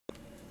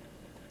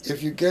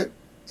If you get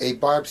a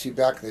biopsy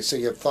back and they say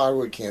you have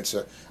thyroid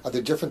cancer, are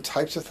there different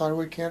types of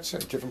thyroid cancer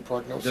and different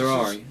prognoses?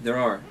 There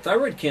are.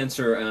 Thyroid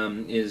cancer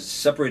is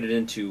separated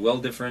into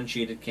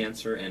well-differentiated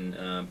cancer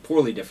and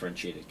poorly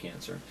differentiated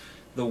cancer.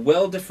 The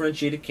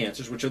well-differentiated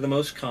cancers, which are the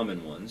most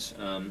common ones,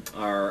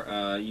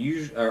 are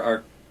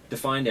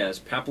defined as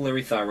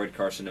papillary thyroid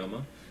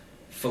carcinoma,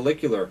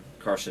 follicular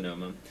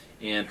carcinoma,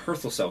 and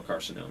Hürthle cell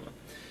carcinoma.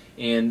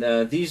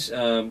 And these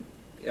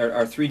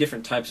are three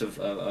different types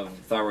of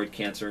thyroid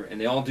cancer,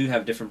 and they all do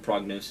have different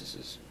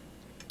prognoses.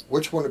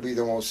 Which one would be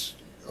the most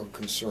of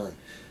concern?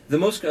 The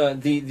most,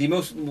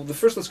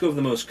 first let's go over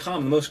the most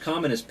common. The most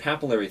common is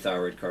papillary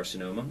thyroid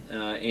carcinoma,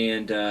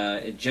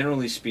 and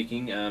generally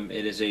speaking,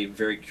 it is a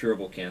very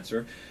curable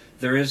cancer.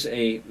 There is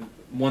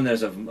one that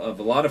is of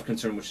a lot of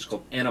concern, which is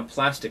called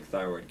anaplastic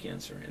thyroid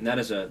cancer, and that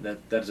is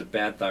a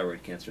bad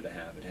thyroid cancer to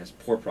have. It has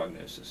poor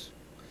prognosis.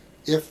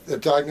 If the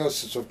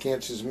diagnosis of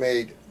cancer is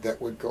made,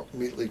 that would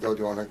immediately go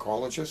to an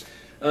oncologist?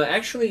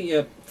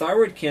 Actually,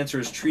 thyroid cancer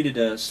is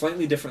treated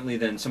slightly differently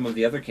than some of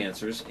the other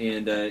cancers,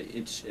 and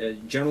it's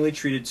generally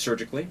treated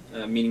surgically,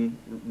 meaning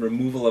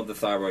removal of the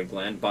thyroid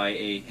gland by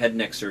a head and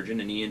neck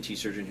surgeon, an ENT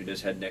surgeon who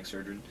does head and neck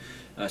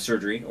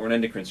surgery, or an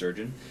endocrine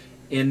surgeon,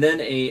 and then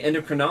an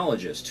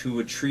endocrinologist who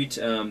would treat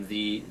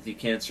the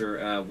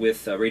cancer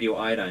with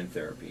radioiodine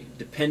therapy,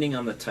 depending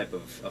on the type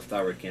of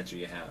thyroid cancer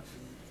you have.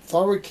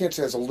 Thyroid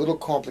cancer has a little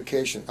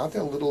complication. Aren't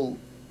there little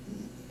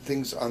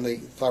things on the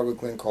thyroid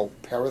gland called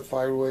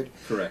parathyroid?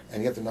 Correct.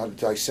 And you have to know how to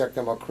dissect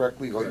them out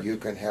correctly, or Correct. you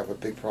can have a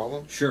big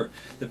problem? Sure.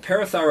 The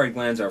parathyroid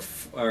glands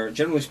are,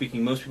 generally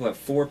speaking, most people have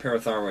 4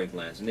 parathyroid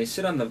glands, and they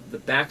sit on the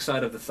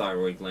backside of the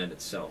thyroid gland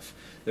itself.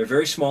 They're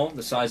very small,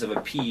 the size of a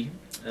pea,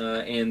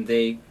 and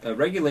they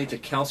regulate the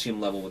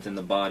calcium level within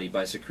the body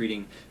by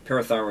secreting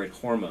parathyroid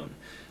hormone.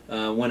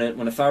 When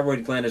a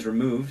thyroid gland is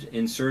removed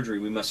in surgery,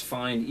 we must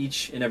find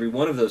each and every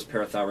one of those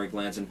parathyroid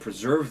glands and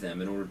preserve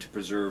them in order to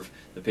preserve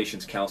the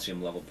patient's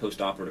calcium level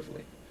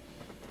post-operatively.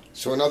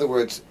 So in other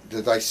words,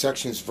 the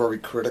dissection is very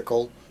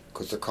critical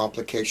because the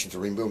complications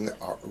of removing them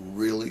are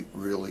really,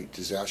 really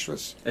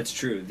disastrous? That's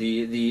true.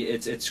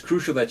 It's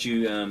crucial that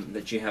you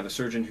have a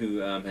surgeon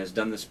who has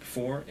done this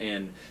before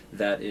and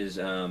that is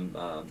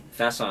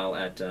facile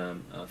at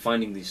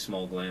finding these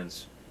small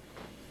glands.